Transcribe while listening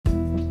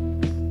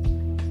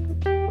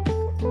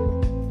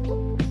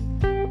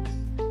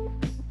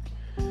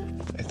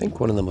think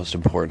one of the most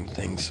important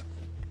things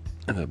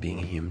about being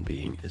a human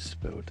being is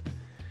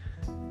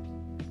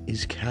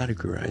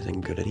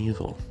categorizing good and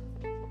evil.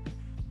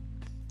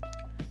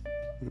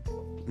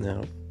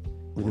 Now,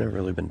 we've never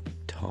really been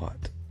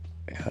taught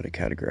how to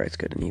categorize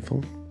good and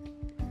evil,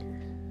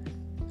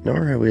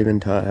 nor have we been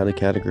taught how to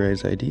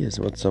categorize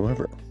ideas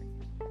whatsoever.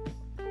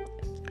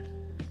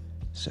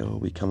 So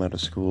we come out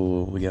of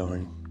school, we go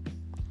and,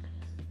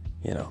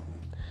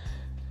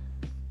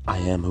 I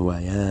am who I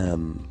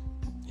am,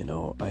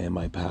 I am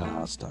my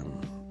past,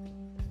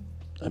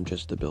 I'm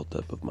just the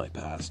buildup of my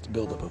past.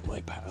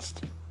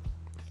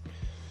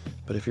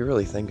 But if you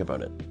really think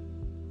about it,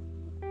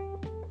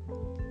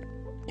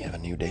 you have a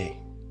new day.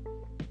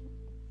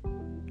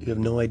 You have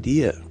no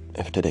idea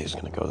if today's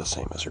going to go the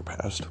same as your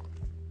past.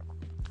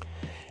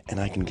 And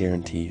I can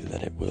guarantee you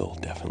that it will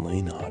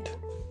definitely not.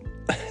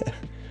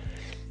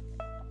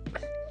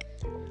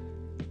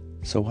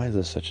 So why is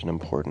this such an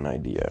important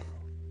idea?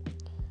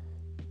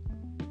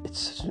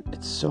 It's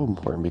so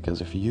important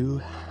because if you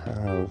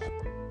have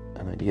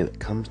an idea that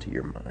comes to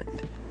your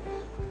mind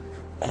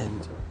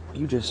and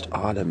you just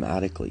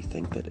automatically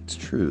think that it's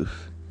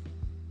truth,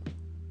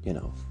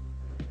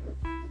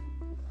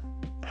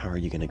 how are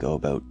you going to go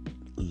about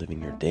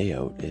living your day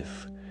out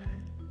if,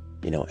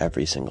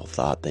 every single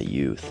thought that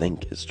you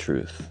think is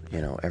truth,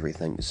 every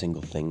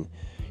single thing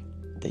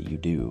that you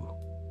do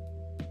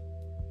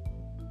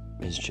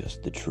is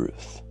just the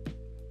truth?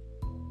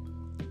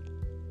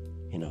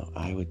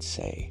 I would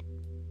say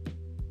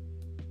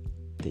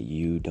that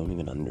you don't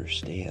even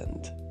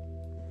understand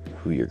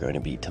who you're going to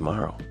be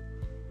tomorrow.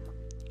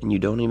 And you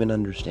don't even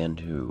understand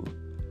who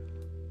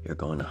you're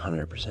going to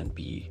 100%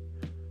 be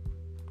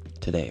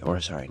today.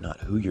 Not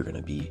who you're going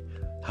to be,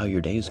 how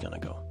your day is going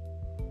to go.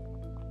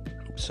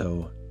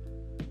 So,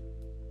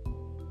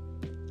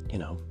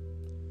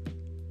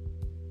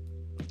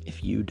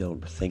 if you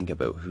don't think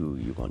about who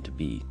you want to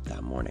be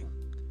that morning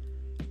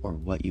or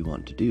what you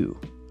want to do,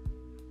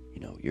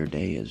 your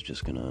day is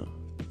just going to,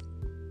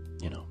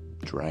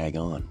 drag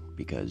on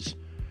because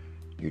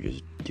you're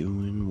just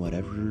doing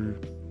whatever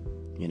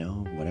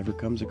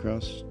comes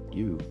across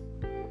you,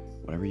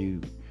 whatever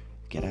you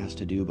get asked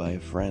to do by a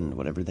friend,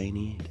 whatever they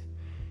need,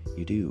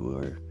 you do,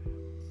 or,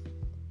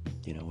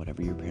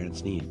 whatever your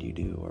parents need, you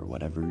do, or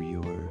whatever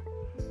your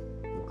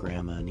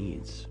grandma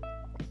needs,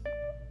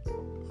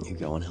 you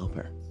go and help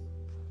her.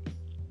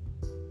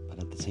 But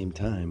at the same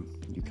time,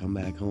 you come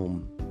back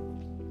home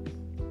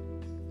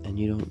and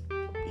you don't,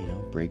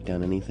 break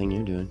down anything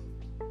you're doing.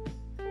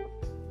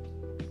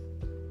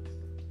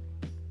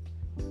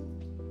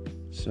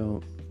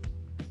 So,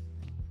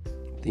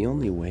 the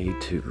only way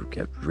to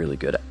get really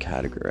good at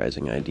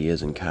categorizing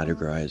ideas and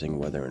categorizing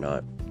whether or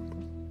not,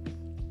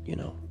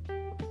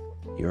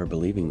 you are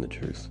believing the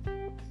truth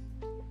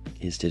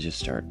is to just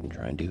start and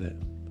try and do it.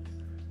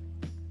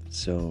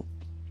 So,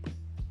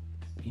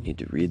 you need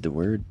to read the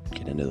Word,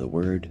 get into the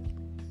Word,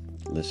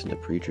 listen to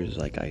preachers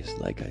like I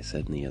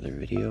said in the other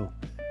video,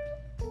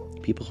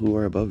 people who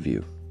are above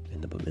you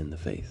in the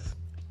faith.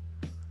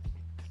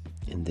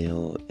 And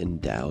they'll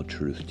endow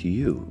truth to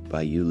you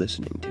by you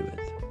listening to it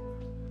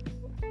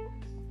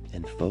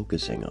and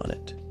focusing on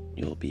it.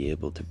 You'll be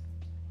able to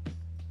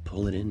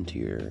pull it into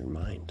your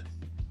mind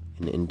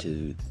and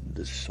into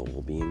the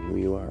soul being who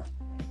you are.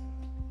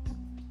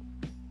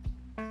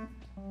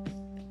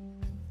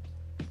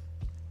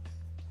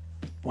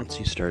 Once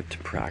you start to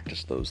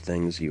practice those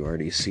things, you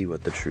already see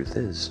what the truth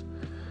is.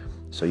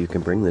 So you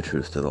can bring the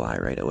truth to the lie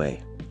right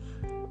away.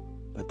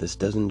 But this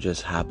doesn't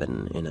just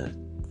happen in a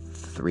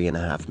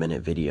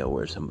 3.5-minute video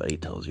where somebody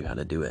tells you how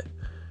to do it.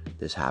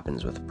 This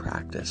happens with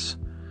practice.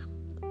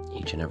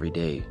 Each and every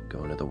day,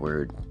 going to the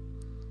Word.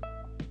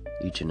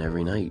 Each and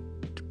every night,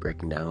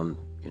 breaking down,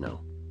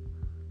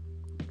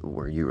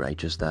 were you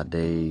righteous that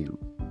day?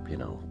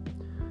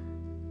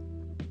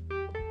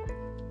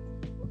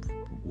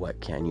 What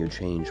can you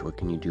change? What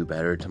can you do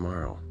better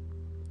tomorrow?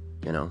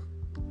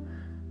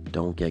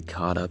 Don't get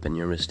caught up in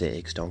your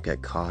mistakes. Don't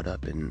get caught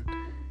up in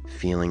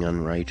feeling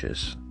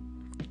unrighteous.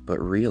 But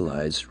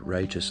realize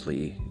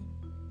righteously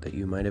that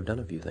you might have done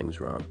a few things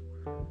wrong.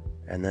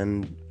 And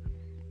then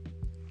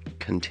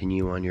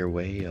continue on your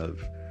way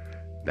of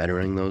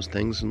bettering those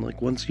things. And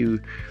once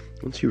you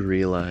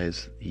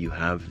realize you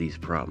have these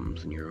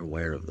problems and you're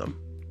aware of them,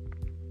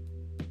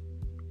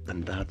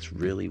 then that's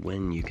really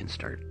when you can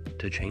start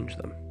to change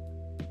them.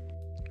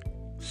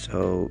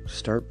 So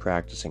start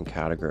practicing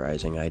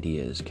categorizing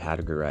ideas,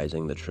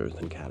 categorizing the truth,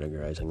 and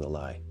categorizing the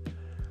lie.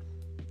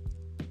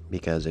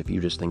 Because if you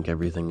just think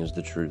everything is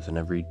the truth and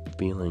every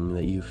feeling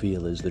that you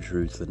feel is the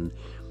truth and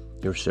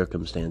your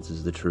circumstance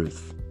is the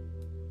truth,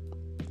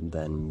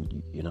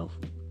 then,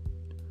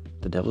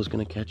 the devil's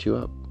going to catch you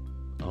up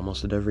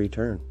almost at every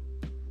turn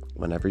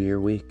whenever you're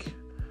weak.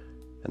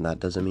 And that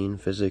doesn't mean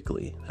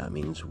physically. That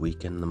means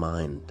weak in the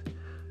mind,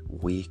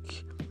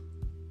 weak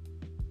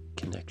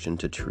connection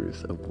to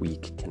truth, a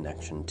weak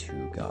connection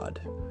to God,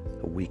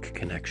 a weak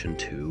connection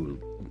to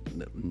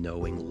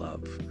knowing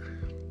love.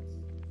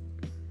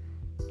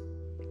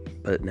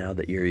 But now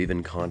that you're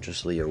even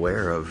consciously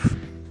aware of,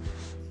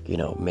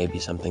 maybe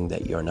something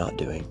that you're not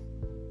doing,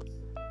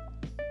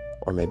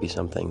 or maybe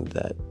something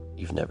that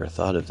you've never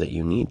thought of that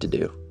you need to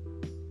do.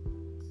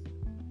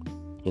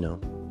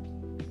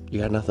 You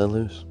got nothing to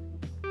lose.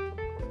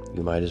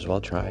 You might as well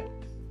try.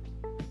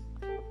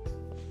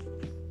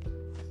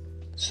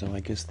 So I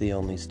guess the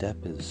only step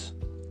is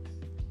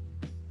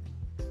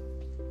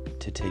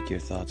to take your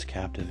thoughts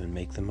captive and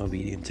make them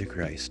obedient to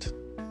Christ.